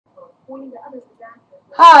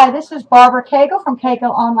Hi, this is Barbara Cagle from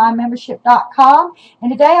CagleOnlineMembership.com,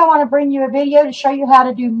 and today I want to bring you a video to show you how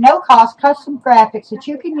to do no-cost custom graphics that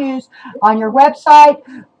you can use on your website,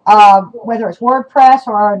 whether it's WordPress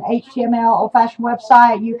or an HTML old-fashioned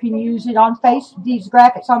website. You can use it on these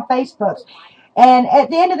graphics on Facebook. And at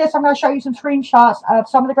the end of this, I'm going to show you some screenshots of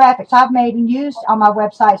some of the graphics I've made and used on my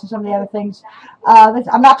websites and some of the other things.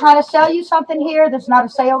 I'm not trying to sell you something here. This is not a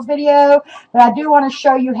sales video, but I do want to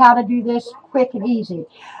show you how to do this quick and easy.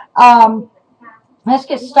 Let's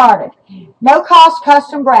get started. No-cost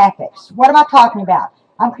custom graphics. What am I talking about?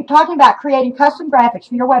 I'm talking about creating custom graphics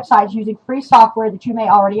for your websites using free software that you may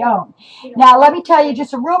already own. Now, let me tell you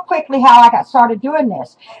just real quickly how I got started doing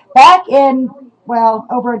this. Back in, well,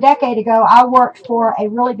 over a decade ago, I worked for a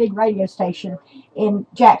really big radio station in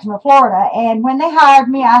Jacksonville, Florida. And when they hired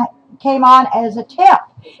me, I came on as a temp.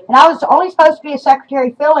 And I was only supposed to be a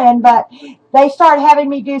secretary fill-in, but they started having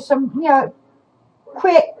me do some,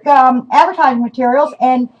 quick advertising materials,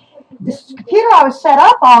 and this computer I was set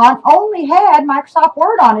up on only had Microsoft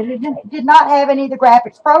Word on it. It did not have any of the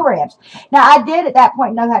graphics programs. Now, I did at that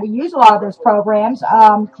point know how to use a lot of those programs,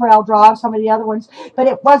 CorelDRAW, some of the other ones, but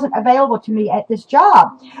it wasn't available to me at this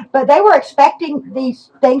job. But they were expecting these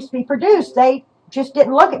things to be produced. They just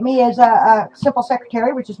didn't look at me as a simple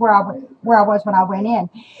secretary, which is where I was when I went in.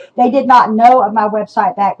 They did not know of my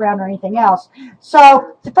website background or anything else.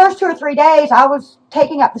 So the first 2 or 3 days, I was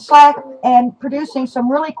taking up the slack and producing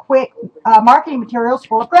some really quick marketing materials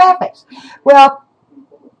full of graphics. Well,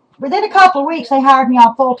 within a couple of weeks, they hired me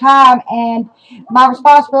on full time, and my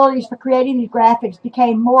responsibilities for creating these graphics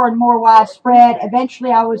became more and more widespread.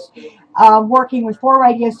 Eventually, I was working with 4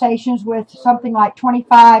 radio stations with something like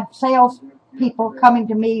 25 sales people coming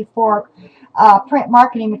to me for print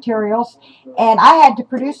marketing materials, and I had to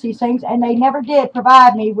produce these things, and they never did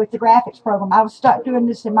provide me with the graphics program. I was stuck doing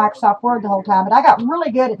this in Microsoft Word the whole time, but I got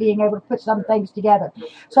really good at being able to put some things together.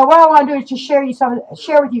 So what I want to do is just share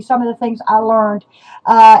with you some of the things I learned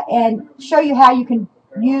and show you how you can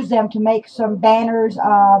use them to make some banners,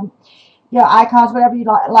 icons, whatever you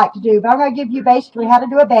like to do. But I'm going to give you basically how to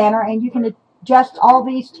do a banner, and you can adjust all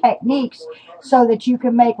these techniques so that you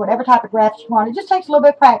can make whatever type of graphics you want. It just takes a little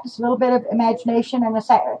bit of practice, a little bit of imagination, and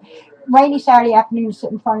a rainy Saturday afternoon to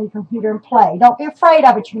sit in front of your computer and play. Don't be afraid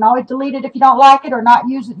of it. You can always delete it if you don't like it, or not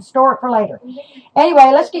use it and store it for later.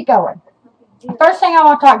 Anyway, let's get going. The first thing I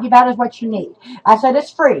want to talk to you about is what you need. I said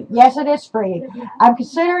it's free. Yes, it is free. I'm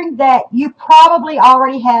considering that you probably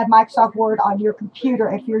already have Microsoft Word on your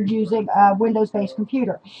computer if you're using a Windows-based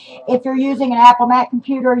computer. If you're using an Apple Mac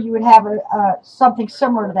computer, you would have something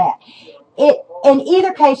similar to that. In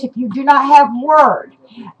either case, if you do not have Word,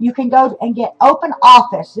 you can go and get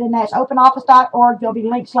OpenOffice, and that's openoffice.org. There'll be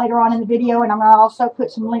links later on in the video, and I'm going to also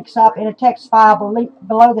put some links up in a text file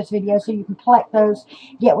below this video so you can collect those,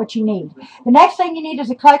 get what you need. The next thing you need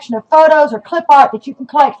is a collection of photos or clip art that you can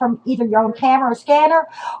collect from either your own camera or scanner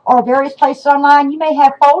or various places online. You may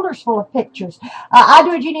have folders full of pictures. I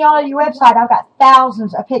do a genealogy website. I've got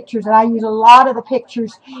thousands of pictures, and I use a lot of the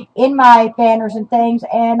pictures in my banners and things.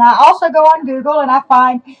 And I also go on Google and I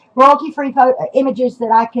find royalty-free images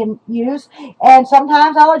that I can use, and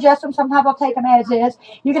sometimes I'll adjust them, sometimes I'll take them as is.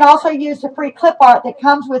 You can also use the free clip art that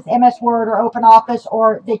comes with MS Word or OpenOffice,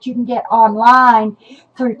 or that you can get online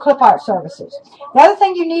through clip art services. The other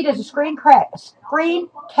thing you need is a screen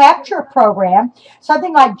capture program,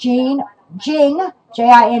 something like Jing,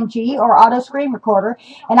 J-I-N-G, or Auto Screen Recorder,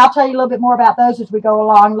 and I'll tell you a little bit more about those as we go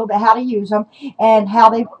along, a little bit how to use them and how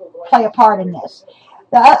they play a part in this.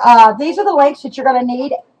 These are the links that you're going to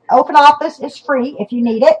need. OpenOffice is free if you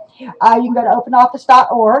need it. You can go to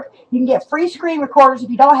openoffice.org. You can get free screen recorders if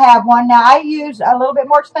you don't have one. Now, I use a little bit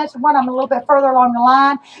more expensive one. I'm a little bit further along the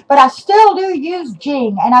line, but I still do use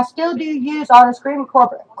Jing, and I still do use Auto Screen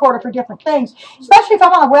Recorder for different things, especially if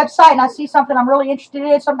I'm on a website and I see something I'm really interested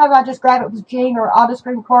in. Sometimes I just grab it with Jing or Auto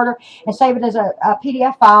Screen Recorder and save it as a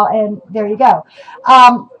PDF file, and there you go.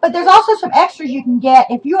 But there's also some extras you can get.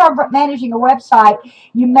 If you are managing a website,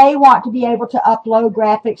 you may want to be able to upload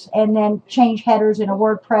graphics and then change headers in a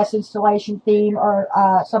WordPress installation theme or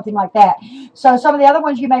something like that. So some of the other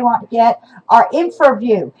ones you may want to get are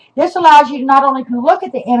InfraView. This allows you to not only look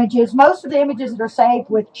at the images. Most of the images that are saved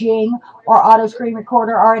with Jing or Auto Screen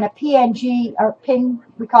Recorder are in a PNG or PNG,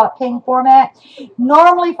 we call it PNG format.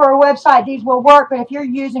 Normally for a website these will work, but if you're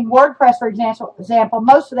using WordPress, for example,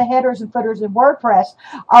 most of the headers and footers in WordPress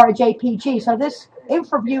are a JPG. So this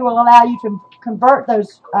InfraView will allow you to convert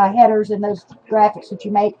those headers and those graphics that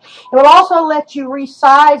you make. It will also let you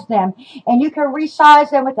resize them, and you can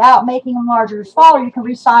resize them without making them larger or smaller. You can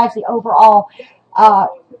resize the overall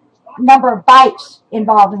number of bytes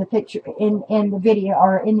involved in the picture, in the video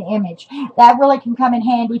or in the image. That really can come in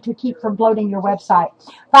handy to keep from bloating your website.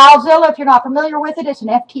 FileZilla, if you're not familiar with it, it's an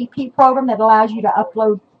FTP program that allows you to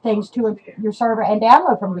upload things to your server and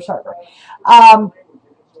download from your server.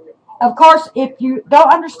 Of course, if you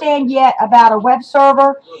don't understand yet about a web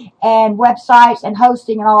server and websites and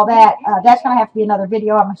hosting and all that, that's going to have to be another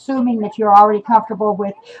video. I'm assuming that you're already comfortable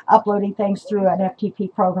with uploading things through an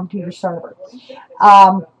FTP program to your server.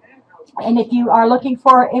 And if you are looking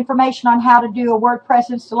for information on how to do a WordPress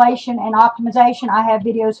installation and optimization, I have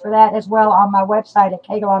videos for that as well on my website at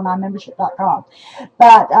KegelOnlineMembership.com.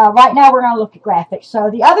 But right now we're going to look at graphics. So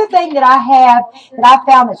the other thing that I have that I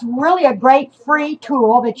found that's really a great free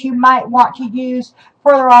tool that you might want to use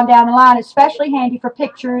further on down the line, especially handy for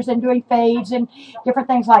pictures and doing fades and different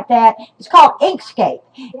things like that. It's called Inkscape,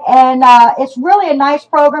 and it's really a nice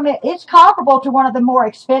program. It's comparable to one of the more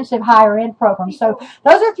expensive higher-end programs. So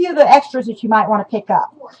those are a few of the extras that you might want to pick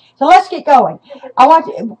up. So let's get going.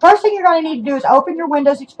 First thing you're going to need to do is open your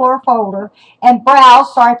Windows Explorer folder and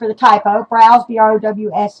browse, sorry for the typo, browse,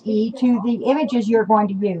 B-R-O-W-S-E, to the images you're going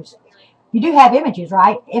to use. You do have images,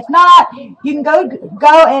 right? If not, you can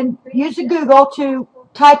go and use the Google to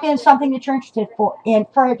type in something that you're interested in.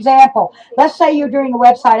 For example, let's say you're doing a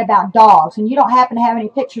website about dogs and you don't happen to have any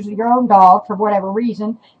pictures of your own dog for whatever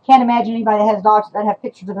reason. Can't imagine anybody that has dogs that have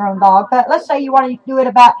pictures of their own dog. But let's say you want to do it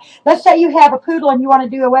about, let's say you have a poodle and you want to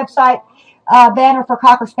do a website banner for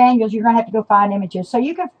Cocker Spaniels. You're going to have to go find images. So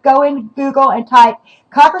you can go into Google and type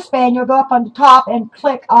Cocker Spaniel, go up on the top and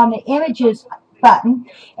click on the images button,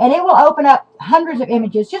 and it will open up hundreds of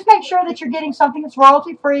images. Just make sure that you're getting something that's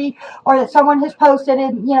royalty free or that someone has posted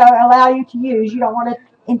and allow you to use. You don't want to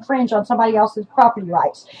infringe on somebody else's property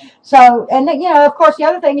rights. So, and then, of course, the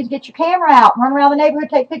other thing is get your camera out, run around the neighborhood,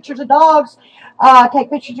 take pictures of dogs, take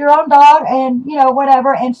pictures of your own dog, and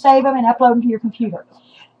whatever, and save them and upload them to your computer.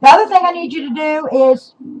 The other thing I need you to do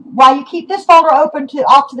is, while you keep this folder open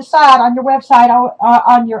off to the side on your website,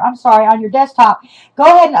 on your desktop, go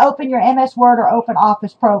ahead and open your MS Word or Open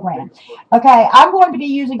Office program. Okay, I'm going to be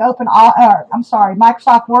using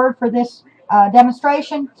Microsoft Word for this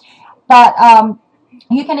demonstration, but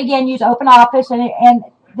you can again use Open Office, and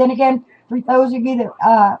then again, for those of you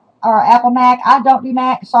that or Apple Mac. I don't do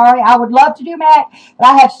Mac, sorry. I would love to do Mac, but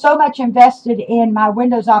I have so much invested in my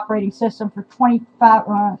Windows operating system for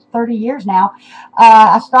 30 years now.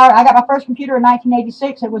 I got my first computer in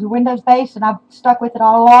 1986. It was Windows based, and I've stuck with it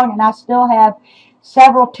all along, and I still have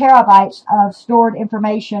several terabytes of stored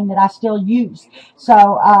information that I still use.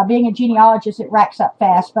 So being a genealogist, it racks up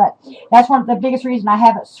fast, but that's one of the biggest reasons I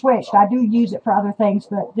haven't switched. I do use it for other things,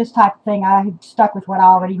 but this type of thing, I have stuck with what I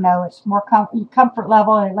already know. It's more comfort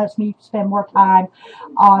level, and it lets me spend more time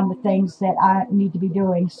on the things that I need to be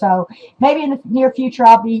doing. So maybe in the near future,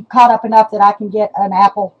 I'll be caught up enough that I can get an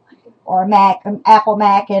Apple or a Mac, an Apple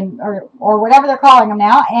Mac, or whatever they're calling them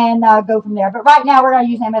now, and go from there. But right now, we're going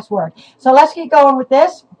to use MS Word. So let's get going with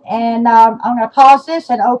this, and I'm going to pause this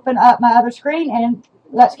and open up my other screen, and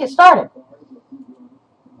let's get started.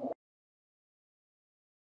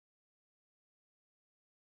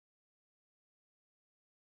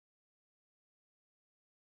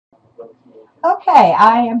 Okay,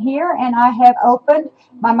 I am here, and I have opened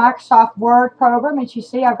my Microsoft Word program. As you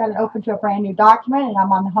see, I've got it open to a brand new document, and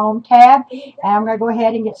I'm on the Home tab, and I'm going to go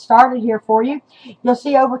ahead and get started here for you. You'll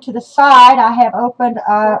see over to the side, I have opened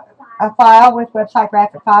a file with website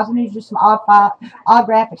graphic files, and these are some odd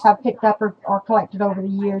graphics I've picked up or collected over the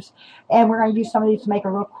years, and we're going to use some of these to make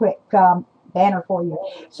a real quick banner for you.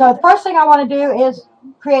 So the first thing I want to do is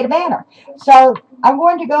create a banner. So I'm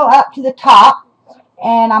going to go up to the top,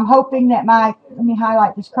 and I'm hoping that let me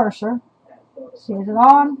highlight this cursor. See, is it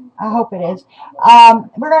on? I hope it is.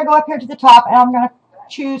 We're going to go up here to the top, and I'm going to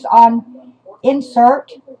choose on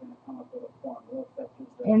Insert,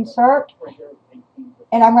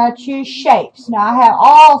 and I'm going to choose Shapes. Now, I have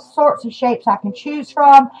all sorts of shapes I can choose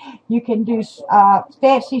from. You can do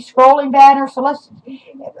fancy scrolling banners, so let's,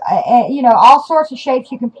 all sorts of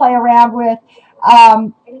shapes you can play around with.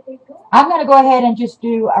 I'm going to go ahead and just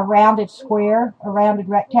do a rounded square, a rounded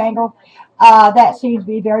rectangle. That seems to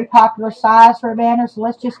be a very popular size for a banner, so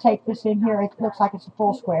let's just take this in here. It looks like it's a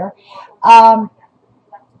full square. The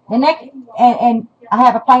next, and I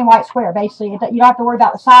have a plain white square, basically. You don't have to worry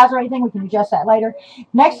about the size or anything. We can adjust that later.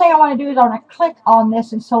 Next thing I want to do is I want to click on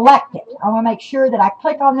this and select it. I want to make sure that I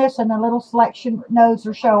click on this and the little selection nodes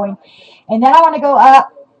are showing. And then I want to go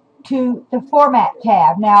up to the Format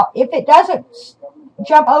tab. Now, if it doesn't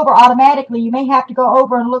jump over automatically, you may have to go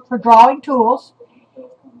over and look for Drawing Tools,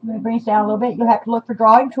 Let me bring this down a little bit. You'll have to look for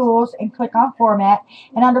drawing tools and click on format.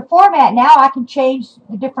 And under format, now I can change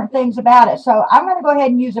the different things about it. So I'm going to go ahead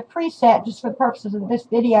and use a preset just for the purposes of this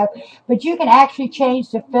video. But you can actually change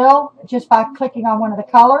the fill just by clicking on one of the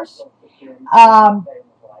colors.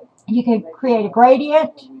 You can create a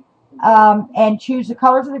gradient and choose the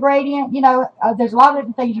colors of the gradient. You know, there's a lot of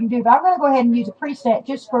different things you can do, but I'm going to go ahead and use a preset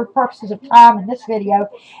just for purposes of time in this video.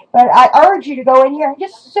 But I urge you to go in here and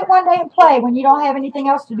just sit one day and play when you don't have anything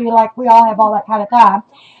else to do, like we all have all that kind of time.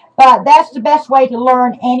 But that's the best way to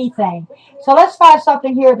learn anything. So let's find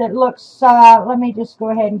something here that looks, let me just go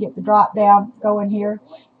ahead and get the drop down going here.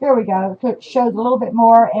 Here we go. It shows a little bit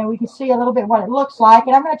more, and we can see a little bit what it looks like.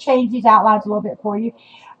 And I'm going to change these outlines a little bit for you.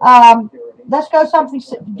 Let's go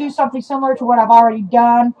do something similar to what I've already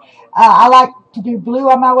done. I like to do blue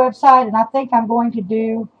on my website, and I think I'm going to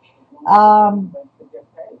do, I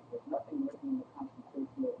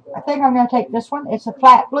think I'm going to take this one. It's a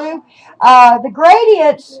flat blue. The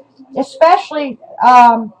gradients, especially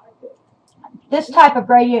this type of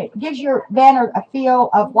gradient, gives your banner a feel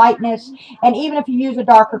of lightness, and even if you use a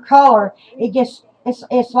darker color, it gets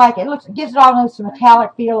it's like gives it almost a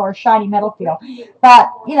metallic feel or a shiny metal feel.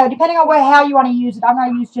 But you know, depending on how you want to use it, I'm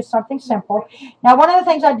going to use just something simple. Now, one of the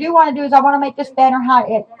things I do want to do is I want to make this banner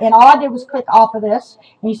high, and all I did was click off of this,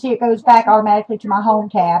 and you see it goes back automatically to my home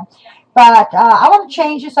tab. But I want to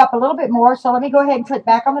change this up a little bit more, so let me go ahead and click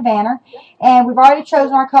back on the banner. And we've already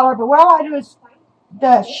chosen our color, but what I want to do is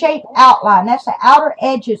the shape outline. That's the outer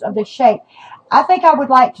edges of the shape. I think I would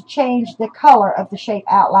like to change the color of the shape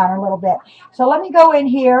outline a little bit. So let me go in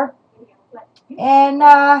here, and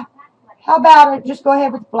how about it, just go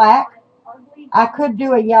ahead with black. I could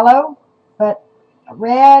do a yellow, but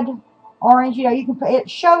red, orange, you know, you can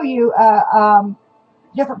show you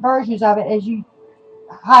different versions of it as you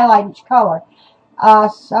highlight each color.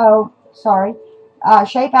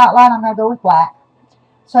 Shape outline, I'm going to go with black.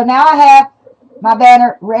 So now I have my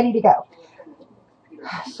banner ready to go.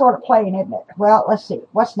 Sort of plain, isn't it? Well, let's see.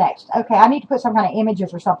 What's next? Okay, I need to put some kind of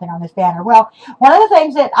images or something on this banner. Well, one of the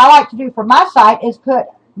things that I like to do for my site is put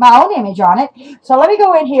my own image on it. So let me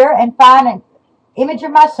go in here and find an image of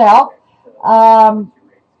myself.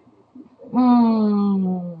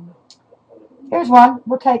 Here's one.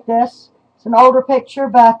 We'll take this. It's an older picture,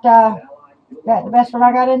 but the best one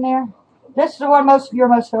I got in there. This is the one most of you are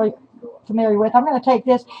most familiar with. I'm going to take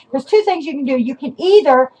this. There's two things you can do. You can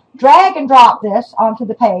either drag and drop this onto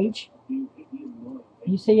the page.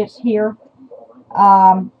 You see it's here.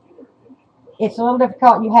 It's a little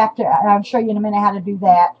difficult. You have to, I'll show you in a minute how to do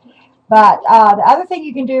that. But the other thing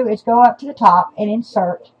you can do is go up to the top and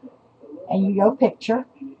insert, and you go picture.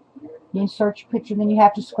 You insert your picture, then you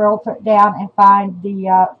have to scroll down and find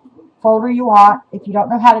the folder you want. If you don't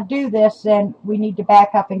know how to do this, then we need to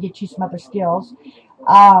back up and get you some other skills.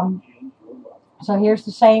 So here's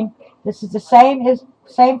the same. This is the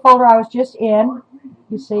same folder I was just in.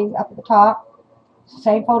 You see up at the top. It's the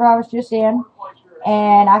same folder I was just in.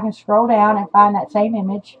 And I can scroll down and find that same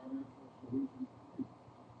image.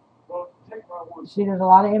 You see there's a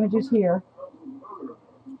lot of images here.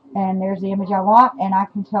 And there's the image I want, and I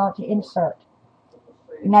can tell it to insert.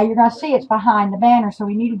 Now you're going to see it's behind the banner, so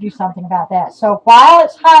we need to do something about that. So while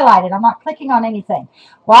it's highlighted, I'm not clicking on anything.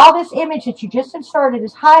 While this image that you just inserted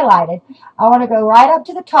is highlighted, I want to go right up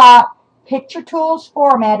to the top. Picture Tools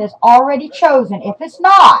Format is already chosen. If it's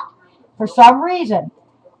not, for some reason,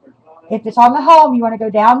 if it's on the home, you want to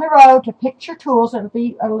go down the row to Picture Tools. It'll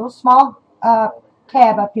be a little small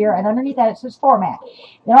tab up here, and underneath that it says Format.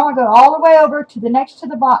 Then I want to go all the way over to the next to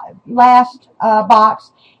the last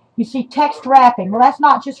box. You see text wrapping. Well, that's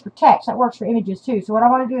not just for text. That works for images too. So what I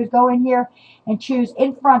want to do is go in here and choose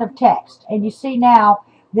in front of text. And you see now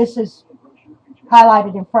this is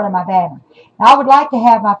highlighted in front of my banner. Now I would like to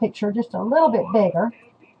have my picture just a little bit bigger.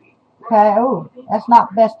 Okay, oh, that's not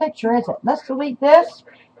the best picture, is it? Let's delete this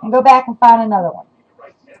and go back and find another one.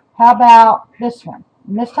 How about this one?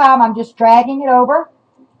 And this time I'm just dragging it over.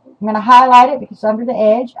 I'm going to highlight it because it's under the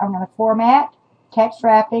edge. I'm going to format, text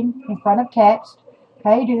wrapping in front of text.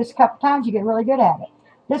 Okay, you do this a couple times, you get really good at it.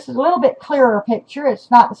 This is a little bit clearer picture. It's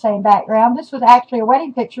not the same background. This was actually a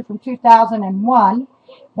wedding picture from 2001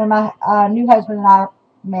 when my new husband and I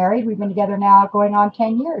married. We've been together now going on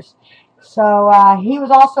 10 years. So he was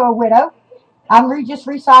also a widow. I'm just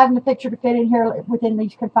resizing the picture to fit in here within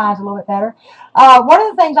these confines a little bit better. One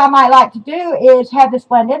of the things I might like to do is have this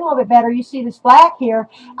blend in a little bit better. You see this black here.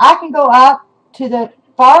 I can go up to the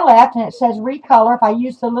far left and it says recolor. If I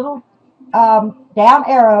use the little down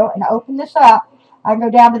arrow and open this up, I can go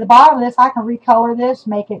down to the bottom of this. I can recolor this,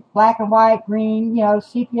 make it black and white, green, you know,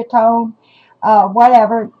 sepia tone.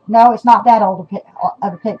 whatever. No, it's not that old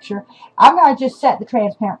of a picture. I'm going to just set the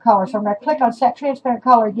transparent color. So I'm going to click on set transparent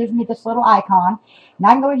color. It gives me this little icon. And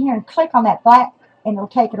I can go in here and click on that black and it'll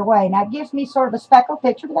take it away. Now it gives me sort of a speckled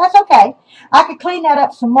picture, but that's okay. I could clean that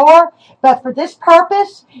up some more, but for this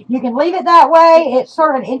purpose, you can leave it that way. It's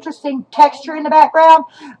sort of an interesting texture in the background,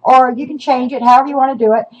 or you can change it however you want to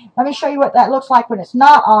do it. Let me show you what that looks like when it's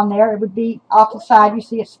not on there. It would be off the side. You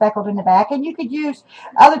see it's speckled in the back, and you could use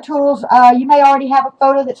other tools. You may already have a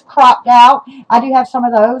photo that's cropped out. I do have some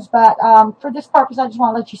of those, but for this purpose, I just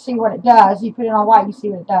want to let you see what it does. You put it on white, you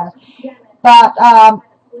see what it does. But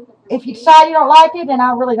if you decide you don't like it, then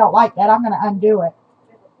I really don't like that. I'm going to undo it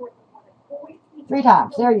 3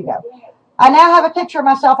 times. There you go. I now have a picture of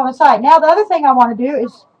myself on the side. Now the other thing I want to do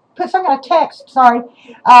is put some kind of text. Sorry.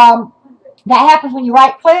 That happens when you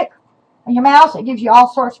right-click on your mouse. It gives you all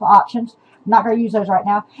sorts of options. I'm not going to use those right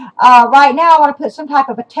now. Right now I want to put some type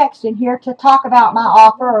of a text in here to talk about my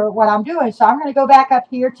offer or what I'm doing. So I'm going to go back up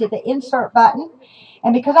here to the Insert button.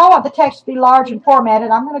 And because I want the text to be large and formatted,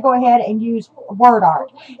 I'm going to go ahead and use WordArt.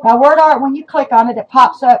 Now, WordArt, when you click on it, it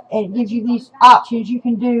pops up and it gives you these options. You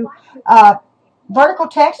can do vertical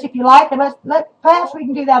text if you like, and perhaps we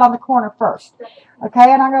can do that on the corner first.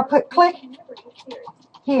 Okay, and I'm going to put click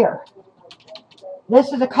here.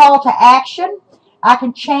 This is a call to action. I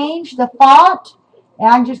can change the font, and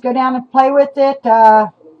I can just go down and play with it.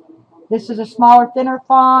 This is a smaller, thinner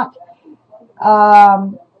font.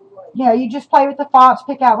 You know, you just play with the fonts,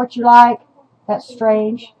 pick out what you like. That's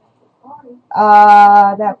strange.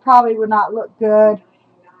 That probably would not look good.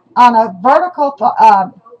 On a vertical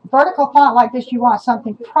font like this, you want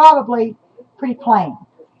something probably pretty plain.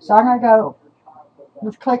 So I'm going to go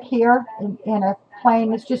with click here in a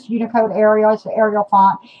plain. It's just Unicode Arial. It's an Arial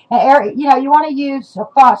font. And you know, you want to use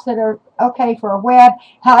fonts that are okay for a web.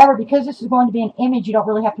 However, because this is going to be an image, you don't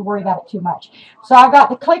really have to worry about it too much. So I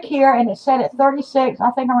got the click here, and it's set at 36.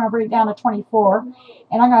 I think I'm going to bring it down to 24,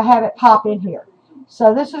 and I'm going to have it pop in here.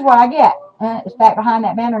 So this is what I get. It's back behind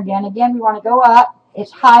that banner again. Again, we want to go up.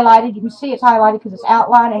 It's highlighted. You can see it's highlighted because it's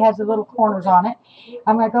outlined. It has the little corners on it.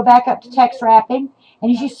 I'm going to go back up to text wrapping,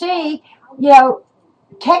 and as you see, you know,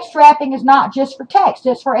 text wrapping is not just for text.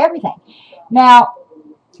 It's for everything. Now,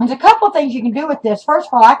 there's a couple of things you can do with this. First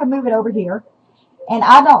of all, I can move it over here. And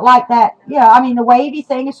I don't like that. Yeah, I mean, the wavy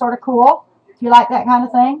thing is sort of cool, if you like that kind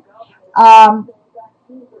of thing.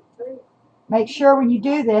 Make sure when you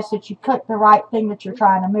do this that you click the right thing that you're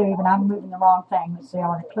trying to move. And I'm moving the wrong thing. Let's see, I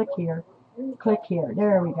want to click here. Click here.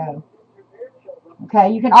 There we go.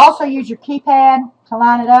 Okay, you can also use your keypad to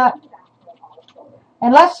line it up.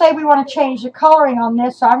 And let's say we want to change the coloring on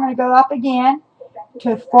this, so I'm going to go up again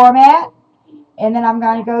to Format, and then I'm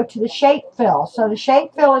going to go to the Shape Fill. So the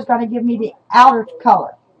Shape Fill is going to give me the outer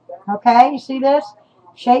color. Okay, you see this?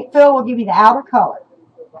 Shape Fill will give you the outer color.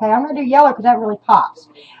 Okay, I'm going to do yellow because that really pops.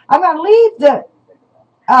 I'm going to leave the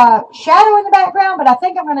shadow in the background, but I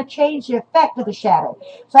think I'm going to change the effect of the shadow.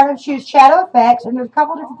 So I'm going to choose Shadow Effects, and there's a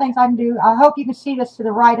couple different things I can do. I hope you can see this to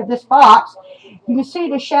the right of this box. You can see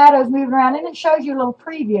the shadows moving around, and it shows you a little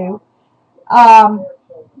preview.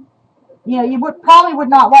 You know, you probably would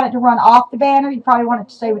not want it to run off the banner. You probably want it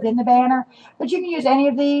to stay within the banner, but you can use any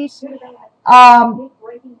of these.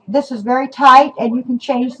 This is very tight, and you can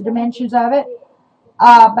change the dimensions of it.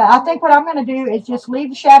 But I think what I'm going to do is just leave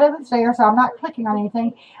the shadow that's there, so I'm not clicking on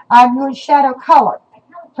anything. I'm doing shadow color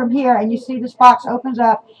from here, and you see this box opens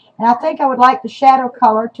up, and I think I would like the shadow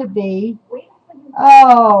color to be,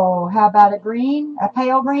 oh, how about a green, a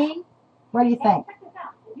pale green? What do you think?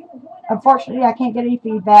 Unfortunately, I can't get any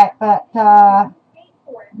feedback, but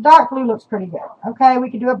dark blue looks pretty good. Okay, we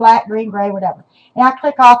can do a black, green, gray, whatever. And I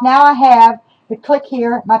click off. Now I have the click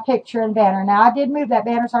here, my picture and banner. Now I did move that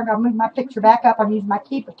banner, so I'm going to move my picture back up. I'm using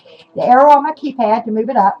the arrow on my keypad to move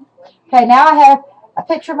it up. Okay, now I have a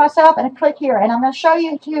picture of myself and a click here, and I'm going to show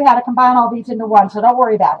you too how to combine all these into one, so don't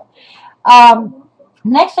worry about it.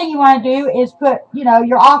 Next thing you want to do is put, you know,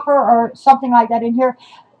 your offer or something like that in here.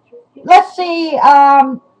 Let's see,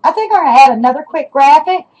 I think I'm going to add another quick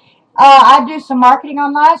graphic. I do some marketing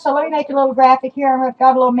online, so let me make a little graphic here. I've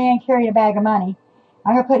got a little man carrying a bag of money.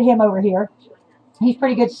 I'm going to put him over here. He's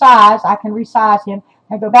pretty good size. I can resize him.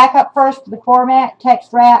 I go back up first to the Format,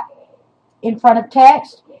 Text Wrap in front of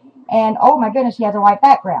text. And, oh my goodness, he has a white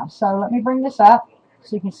background. So let me bring this up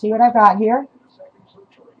so you can see what I've got here.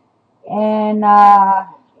 And I'm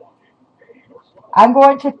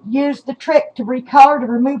going to use the trick to recolor to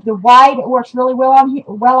remove the white. It works really well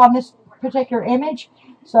on this particular image.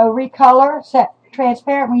 So recolor, set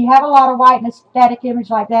transparent. When you have a lot of white in a static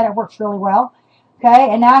image like that, it works really well.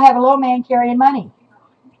 Okay, and now I have a little man carrying money.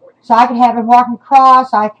 So I could have him walking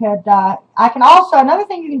across. I can also, another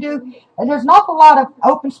thing you can do, there's an awful lot of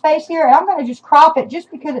open space here, and I'm going to just crop it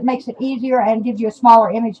just because it makes it easier and gives you a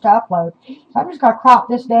smaller image to upload. So I'm just going to crop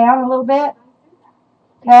this down a little bit.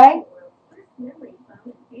 Okay.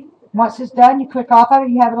 Once it's done, you click off of it,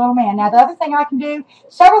 you have a little man. Now, the other thing I can do,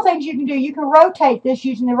 several things you can do. You can rotate this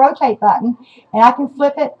using the rotate button, and I can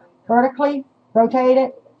flip it vertically, rotate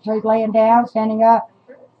it, so he's laying down, standing up,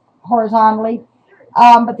 horizontally.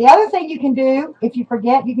 But the other thing you can do, if you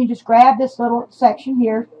forget, you can just grab this little section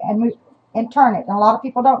here and move and turn it. And a lot of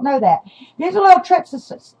people don't know that. These are little tricks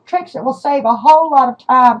that will save a whole lot of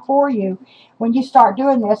time for you when you start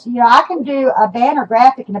doing this. You know, I can do a banner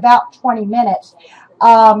graphic in about 20 minutes.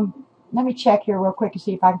 Let me check here real quick and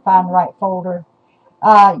see if I can find the right folder.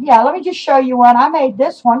 Yeah, let me just show you one. I made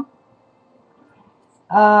this one.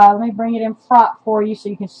 Let me bring it in front for you so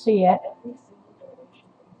you can see it.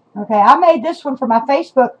 Okay, I made this one for my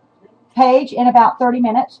Facebook page in about 30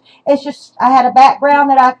 minutes. It's just, I had a background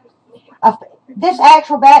that this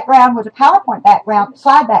actual background was a PowerPoint background,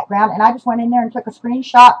 slide background, and I just went in there and took a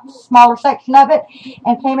screenshot, smaller section of it,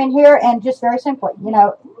 and came in here and just very simply, you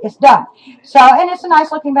know, it's done. So, and it's a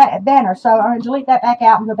nice looking banner. So I'm going to delete that back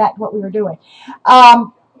out and go back to what we were doing.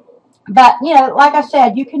 But, you know, like I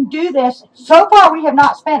said, you can do this. So far, we have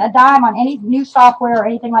not spent a dime on any new software or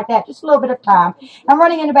anything like that. Just a little bit of time. I'm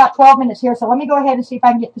running in about 12 minutes here, so let me go ahead and see if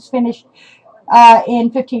I can get this finished in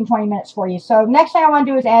 15, 20 minutes for you. So next thing I want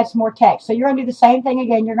to do is add some more text. So you're going to do the same thing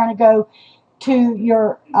again. You're going to go to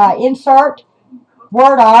your Insert,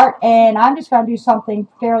 Word Art, and I'm just going to do something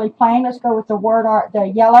fairly plain. Let's go with the Word Art, the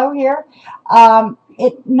yellow here.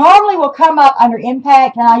 It normally will come up under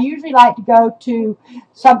Impact, and I usually like to go to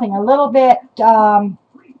something a little bit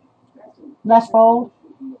less bold.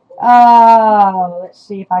 Let's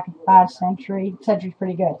see if I can find Century. Century's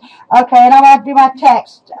pretty good. Okay, and I'm going to do my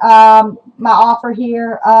text, my offer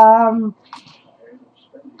here.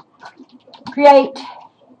 Create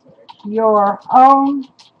your own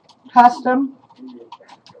custom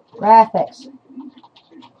graphics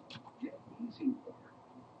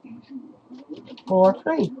for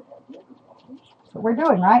free. That's what we're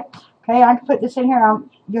doing, right? Okay, I can put this in here.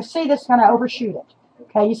 You'll see this is going to overshoot it.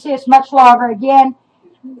 Okay, you see it's much longer. Again,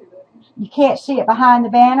 you can't see it behind the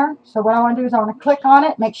banner. So what I want to do is I want to click on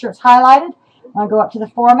it, make sure it's highlighted. I want to go up to the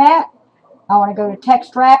format. I want to go to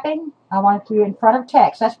text wrapping. I want it to be in front of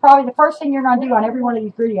text. That's probably the first thing you're going to do on every one of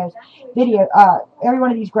these every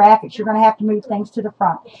one of these graphics. You're going to have to move things to the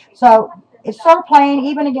front. So it's sort of plain,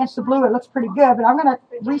 even against the blue. It looks pretty good, but I'm going to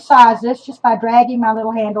resize this just by dragging my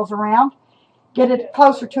little handles around. Get it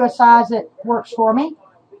closer to a size that works for me.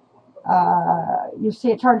 You'll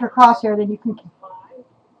see it turned to a crosshair, then you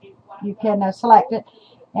can select it.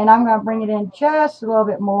 And I'm going to bring it in just a little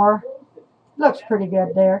bit more. Looks pretty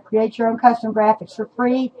good there. Create your own custom graphics for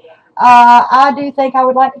free. I do think I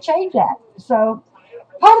would like to change that. So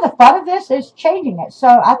part of the fun of this is changing it. So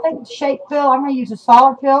I think shape fill, I'm going to use a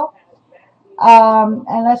solid fill.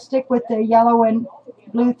 And let's stick with the yellow and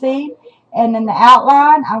blue theme. And then the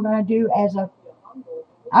outline, I'm going to do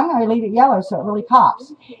I'm going to leave it yellow so it really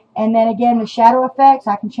pops. And then again, the shadow effects,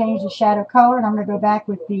 I can change the shadow color. And I'm going to go back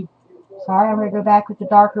with the, I'm going to go back with the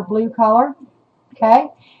darker blue color. Okay,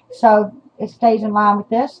 so it stays in line with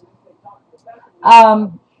this.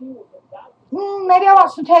 Maybe I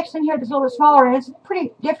want some text in here that's a little bit smaller, and it's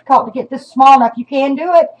pretty difficult to get this small enough. You can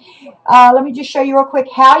do it. Let me just show you real quick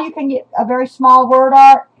how you can get a very small word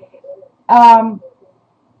art.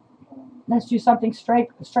 Let's do something straight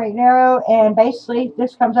and narrow, and basically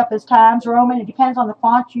this comes up as Times Roman. It depends on the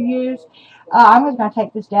font you use. I'm just going to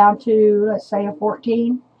take this down to, let's say, a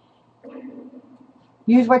 14.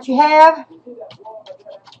 Use what you have.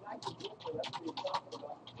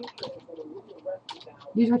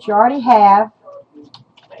 Use what you already have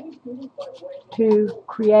to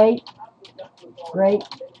create great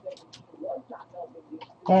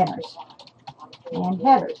banners and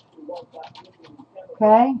headers.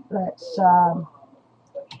 Okay, let's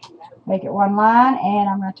make it one line, and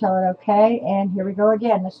I'm going to tell it OK, and here we go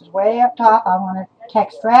again. This is way up top. I want a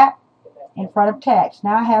text wrap in front of text.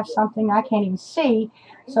 Now I have something I can't even see,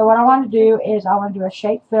 so what I want to do is I want to do a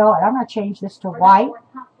shape fill, and I'm going to change this to white.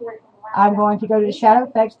 I'm going to go to the shadow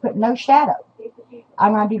effects, put no shadow.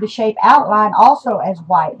 I'm going to do the shape outline also as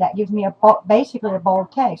white. That gives me basically a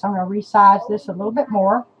bold text. I'm going to resize this a little bit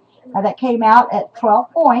more. Now that came out at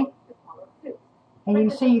 12 point. And you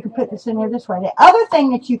can see you can put this in there this way. The other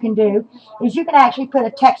thing that you can do is you can actually put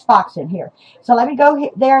a text box in here. So let me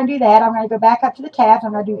go there and do that. I'm going to go back up to the tabs.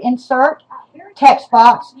 I'm going to do Insert, Text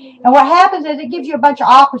Box. And what happens is it gives you a bunch of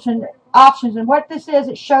options. And what this is,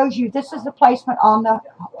 it shows you this is the placement on the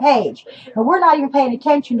page. But we're not even paying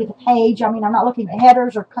attention to the page. I mean, I'm not looking at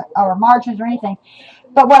headers or margins or anything.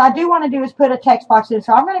 But what I do want to do is put a text box in.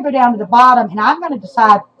 So I'm going to go down to the bottom, and I'm going to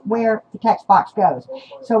decide where the text box goes.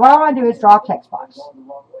 So what I want to do is draw a text box.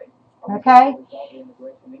 Okay?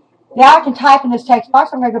 Now I can type in this text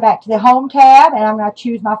box. I'm going to go back to the Home tab, and I'm going to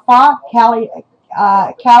choose my font.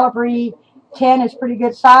 Calibri 10 is pretty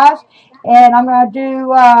good size. And I'm going to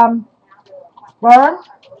do learn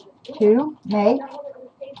to make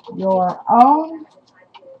your own,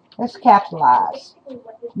 let's capitalize,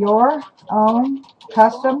 your own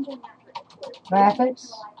custom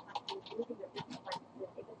graphics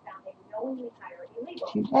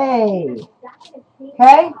today.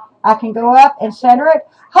 Okay, I can go up and center it.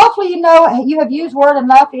 Hopefully you have used Word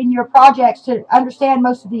enough in your projects to understand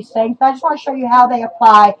most of these things. But I just want to show you how they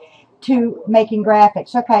apply to making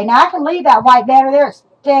graphics. Okay, now I can leave that white banner there. It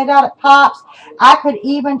stands out, it pops. I could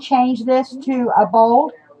even change this to a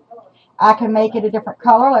bold. I can make it a different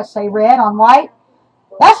color, let's say red on white.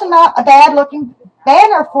 That's not a bad looking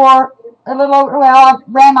banner for a little over, well, I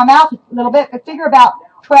ran my mouth a little bit, but figure about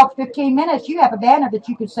 12 to 15 minutes, you have a banner that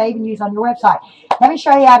you can save and use on your website. Let me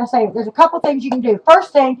show you how to save it. There's a couple things you can do.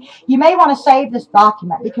 First thing, you may want to save this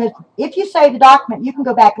document, because if you save the document, you can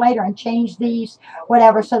go back later and change these,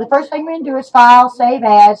 whatever. So the first thing we're going to do is File, Save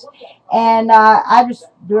As, and I just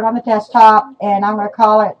do it on the desktop, and I'm going to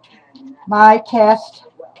call it My Test,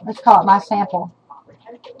 let's call it My Sample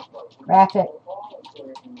Graphic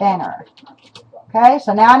Banner. Okay,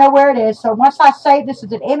 so now I know where it is. So once I save this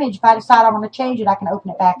as an image, if I decide I want to change it, I can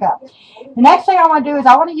open it back up. The next thing I want to do is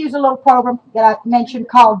I want to use a little program that I mentioned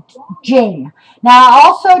called Jing. Now I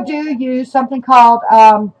also do use something called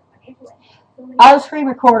Auto Screen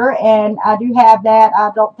Recorder, and I do have that.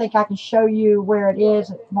 I don't think I can show you where it is.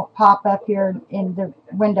 It won't pop up here in the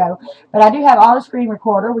window. But I do have Auto Screen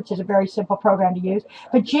Recorder, which is a very simple program to use.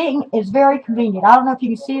 But Jing is very convenient. I don't know if you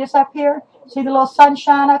can see this up here. See the little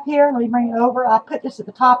sunshine up here? Let me bring it over. I put this at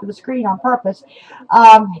the top of the screen on purpose.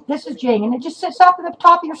 This is Jing, and it just sits up at the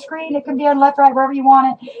top of your screen. It can be on left, right, wherever you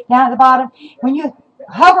want it, down at the bottom. When you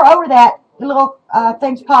hover over that, the little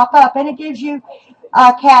things pop up, and it gives you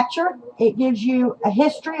capture. It gives you a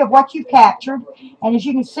history of what you've captured, and as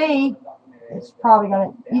you can see, it's probably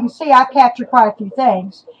going to, you can see I've captured quite a few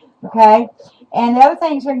things, okay? And the other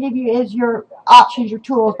thing it's going to give you is your options, your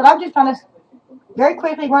tools, but I'm just going to very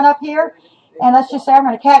quickly run up here, and let's just say I'm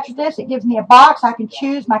going to capture this. It gives me a box. I can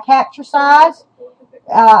choose my capture size,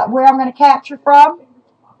 where I'm going to capture from,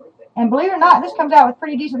 and believe it or not, this comes out with a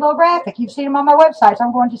pretty decent little graphic. You've seen them on my website, so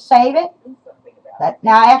I'm going to save it.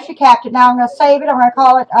 Now I actually captured it. Now I'm going to save it. I'm going to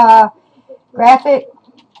call it Graphic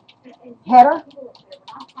Header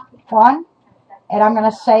 1, and I'm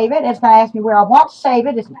going to save it. It's going to ask me where I want to save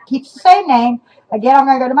it. It keeps the same name. Again, I'm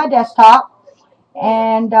going to go to my desktop,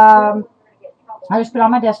 and I just put it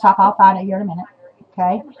on my desktop. I'll find it here in a minute.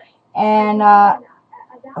 Okay, and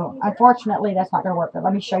oh, unfortunately that's not going to work, but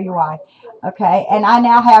let me show you why. Okay, and I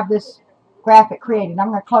now have this graphic created. I'm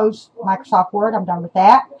going to close Microsoft Word. I'm done with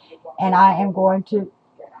that, and I am going to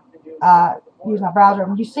use my browser.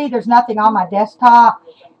 And you see there's nothing on my desktop.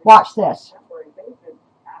 Watch this.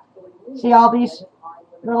 See all these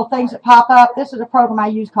little things that pop up? This is a program I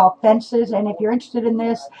use called Fences, and if you're interested in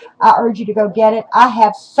this, I urge you to go get it. I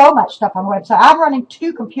have so much stuff on the website. I'm running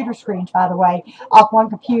 2 computer screens, by the way, off one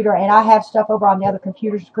computer, and I have stuff over on the other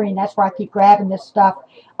computer screen. That's where I keep grabbing this stuff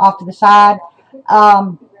off to the side.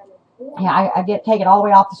 Yeah, I take it all the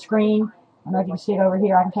way off the screen. I don't know if you can see it over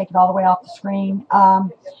here. I can take it all the way off the screen.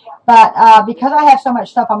 But because I have so much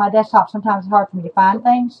stuff on my desktop, sometimes it's hard for me to find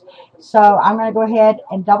things. So I'm going to go ahead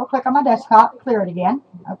and double click on my desktop, clear it again.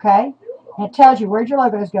 Okay, and it tells you where your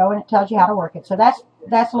logos go, and it tells you how to work it. So that's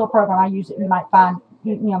a little program I use that you might find,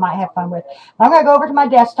 you might have fun with. But I'm going to go over to my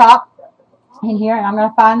desktop in here, and I'm going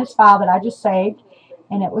to find this file that I just saved,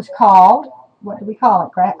 and it was called, what do we call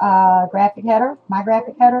it? Graphic header, my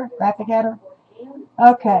graphic header, graphic header.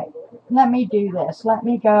 Okay, let me do this. Let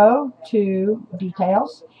me go to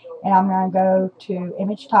details, and I'm going to go to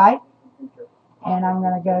image type, and I'm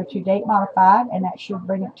going to go to date modified, and that should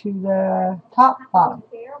bring it to the bottom.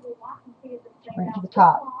 Bring it to the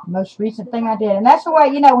top. Most recent thing I did. And that's the way,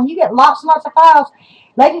 when you get lots and lots of files,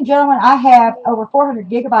 ladies and gentlemen, I have over 400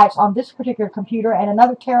 gigabytes on this particular computer, and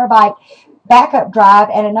another terabyte backup drive,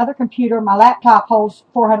 and another computer. My laptop holds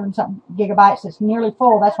 400 and something gigabytes. It's nearly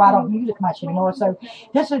full. That's why I don't use it much anymore. So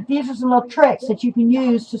these are some little tricks that you can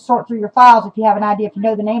use to sort through your files. If you have an idea, if you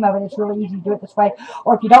know the name of it, it's really easy to do it this way.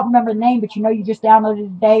 Or if you don't remember the name, but you just downloaded it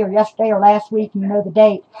today or yesterday or last week, and you know the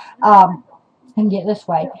date, and get this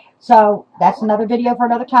way. So that's another video for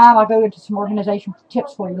another time. I'll go into some organization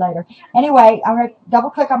tips for you later. Anyway, I'm going to double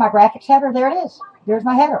click on my graphics header. There it is. There's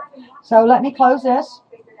my header. So let me close this.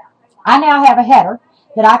 I now have a header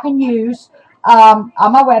that I can use on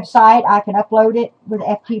my website. I can upload it with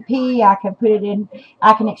FTP. I can put it in.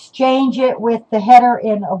 I can exchange it with the header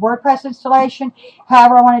in a WordPress installation,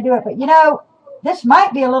 however I want to do it. But you know, this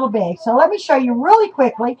might be a little big. So let me show you really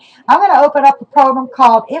quickly. I'm going to open up the program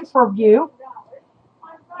called InfraView.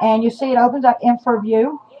 And you see it opens up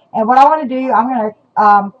InfraView. And what I want to do, I'm going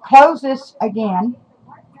to close this again.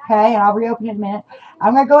 Okay, and I'll reopen it in a minute.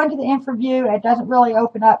 I'm going to go into the InfraView. It doesn't really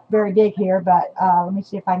open up very big here, but let me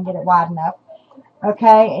see if I can get it wide enough.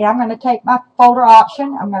 Okay, and I'm going to take my folder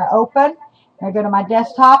option. I'm going to open. I'm going to go to my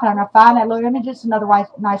desktop, and I'm going to find that little image. It's another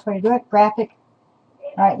nice way to do it. Graphic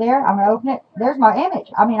right there. I'm going to open it. There's my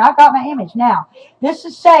image. I mean, I've got my image. Now, this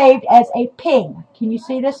is saved as a PNG. Can you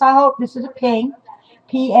see this? I hope this is a PNG.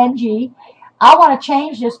 PNG. I want to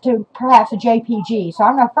change this to perhaps a JPG.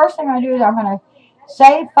 So first thing I'm going to do is I'm going to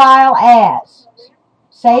save file as.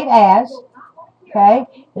 Save as. Okay.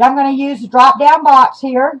 Then I'm going to use the drop down box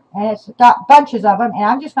here, and it's got bunches of them, and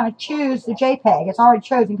I'm just going to choose the JPEG. It's already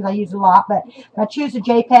chosen because I use it a lot, but I choose the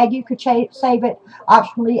JPEG. You could save it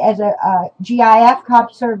optionally as a GIF,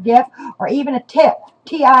 CompuServe GIF, or even a TIFF.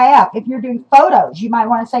 TIF. If you're doing photos, you might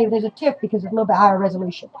want to save it as a TIFF because it's a little bit higher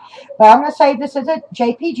resolution. But I'm going to save this as a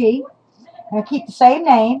JPG. I'm going to keep the same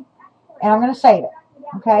name, and I'm going to save it.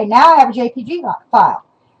 Okay, now I have a JPG file.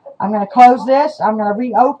 I'm going to close this. I'm going to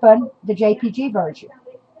reopen the JPG version.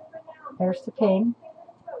 There's the PNG.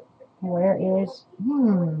 Where is,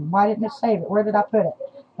 why didn't it save it? Where did I put it?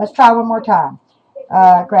 Let's try one more time.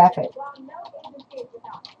 Graphic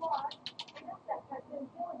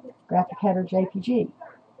header JPG.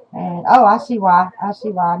 And, oh, I see why.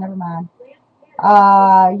 Never mind.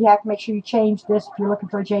 You have to make sure you change this. If you're looking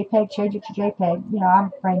for a JPEG, change it to JPEG. You know,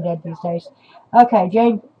 I'm brain dead these days. Okay,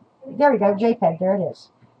 there we go, JPEG. There it is.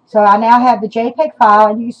 So I now have the JPEG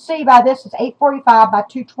file, and you see by this it's 845 by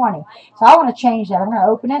 220. So I want to change that. I'm going to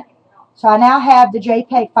open it. So I now have the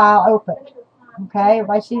JPEG file opened. Okay,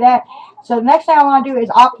 everybody see that? So the next thing I want to do is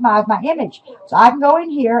optimize my image. So I can go in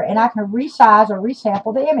here and I can resize or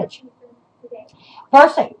resample the image.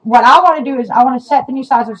 First thing, what I want to do is I want to set the new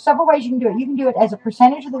size. There's several ways you can do it. You can do it as a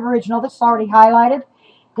percentage of the original. This is already highlighted.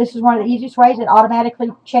 This is one of the easiest ways. It automatically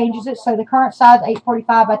changes it. So the current size,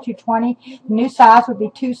 845 by 220. The new size would be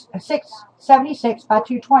 676 by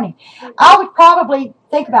 220. I would probably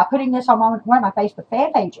think about putting this on one of my Facebook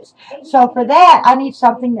fan pages. So for that, I need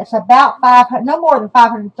something that's about no more than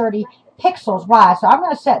 530 pixels wide. So I'm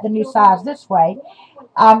going to set the new size this way.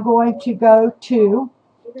 I'm going to go to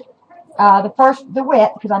the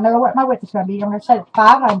width, because I know what my width is going to be. I'm going to set it to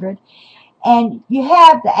 500. And you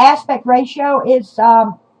have the aspect ratio is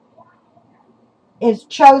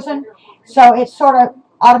chosen, so it sort of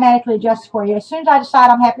automatically adjusts for you. As soon as I decide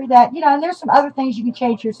I'm happy with that, you know, and there's some other things you can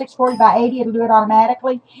change here. 640 by 80, it'll do it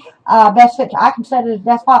automatically. Best fit, I can set it as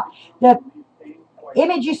desktop. The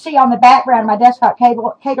image you see on the background of my desktop,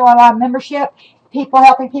 Cagle Online membership, people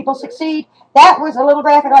helping people succeed, that was a little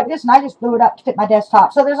graphic like this, and I just blew it up to fit my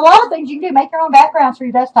desktop. So there's a lot of things you can do. Make your own backgrounds for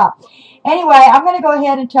your desktop. Anyway, I'm going to go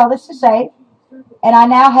ahead and tell this to save. And I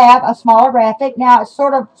now have a smaller graphic. Now it's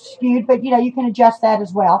sort of skewed, but you know, you can adjust that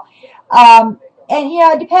as well. And you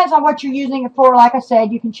know, it depends on what you're using it for. Like I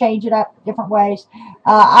said, you can change it up different ways.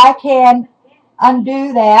 I can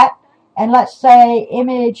undo that, and let's say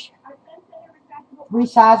image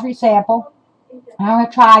resize, resample. And I'm going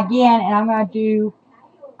to try again, and I'm going to do,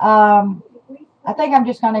 I think I'm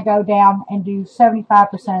just going to go down and do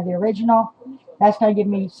 75% of the original. That's going to give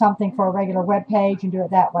me something for a regular web page and do it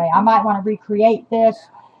that way. I might want to recreate this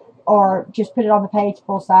or just put it on the page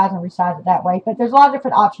full size and resize it that way. But there's a lot of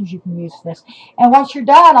different options you can use for this. And once you're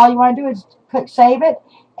done, all you want to do is click Save It.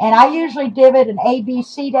 And I usually give it an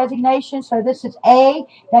ABC designation. So this is A.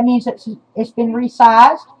 That means it's been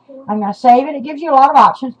resized. I'm going to save it. It gives you a lot of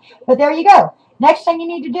options. But there you go. Next thing you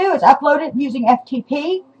need to do is upload it using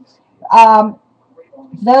FTP.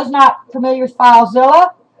 Those not familiar with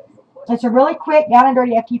FileZilla, it's a really quick, down and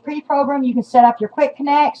dirty FTP program. You can set up your Quick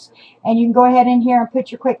Connects, and you can go ahead in here and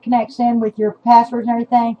put your Quick Connects in with your passwords and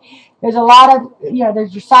everything. There's a lot of, you know,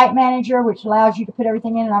 there's your Site Manager, which allows you to put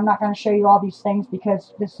everything in, and I'm not going to show you all these things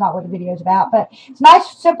because this is not what the video is about. But it's a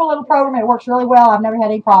nice, simple little program. It works really well. I've never had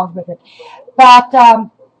any problems with it. But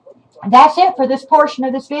that's it for this portion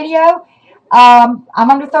of this video. I'm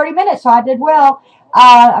under 30 minutes, so I did well.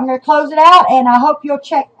 I'm going to close it out, and I hope you'll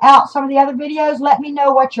check out some of the other videos. Let me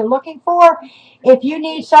know what you're looking for. If you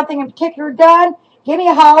need something in particular done, give me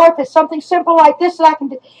a holler if it's something simple like this that I can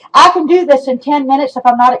do. I can do this in 10 minutes if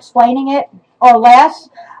I'm not explaining it or less.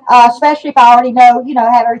 Especially if I already know,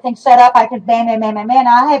 have everything set up, I can bam, bam, bam, bam, bam.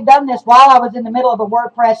 I have done this while I was in the middle of a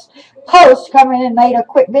WordPress post, come in and made a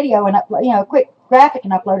quick video and a quick graphic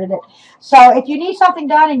and uploaded it. So if you need something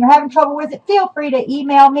done and you're having trouble with it, feel free to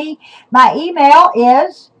email me. My email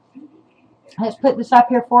is, let's put this up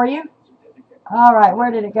here for you. All right,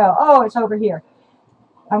 where did it go? Oh, it's over here.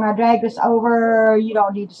 I'm going to drag this over. You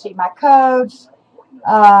don't need to see my codes.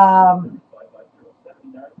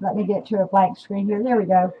 Let me get to a blank screen here. There we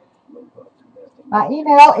go. My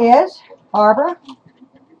email is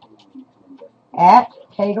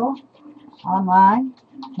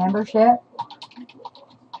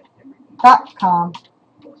Barbara@KegelOnlineMembership.com.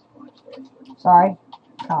 Sorry,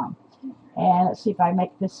 com. And let's see if I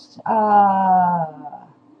make this.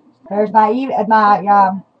 There's my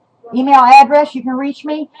email address. You can reach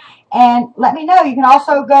me and let me know. You can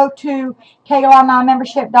also go to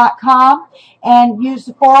KegelOnlineMembership.com and use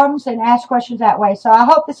the forums and ask questions that way. So I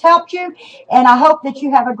hope this helped you, and I hope that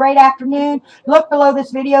you have a great afternoon. Look below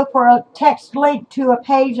this video for a text link to a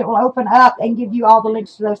page that will open up and give you all the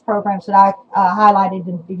links to those programs that I highlighted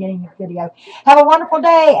in the beginning of the video. Have a wonderful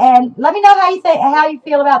day, and let me know how you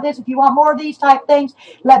feel about this. If you want more of these type things,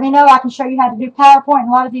 let me know. I can show you how to do PowerPoint and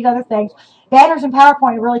a lot of these other things. Banners and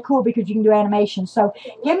PowerPoint are really cool because you can do animations. So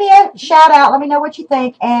give me a shout out. Let me know what you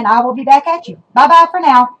think, and I will be back at you. Bye-bye for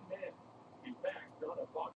now.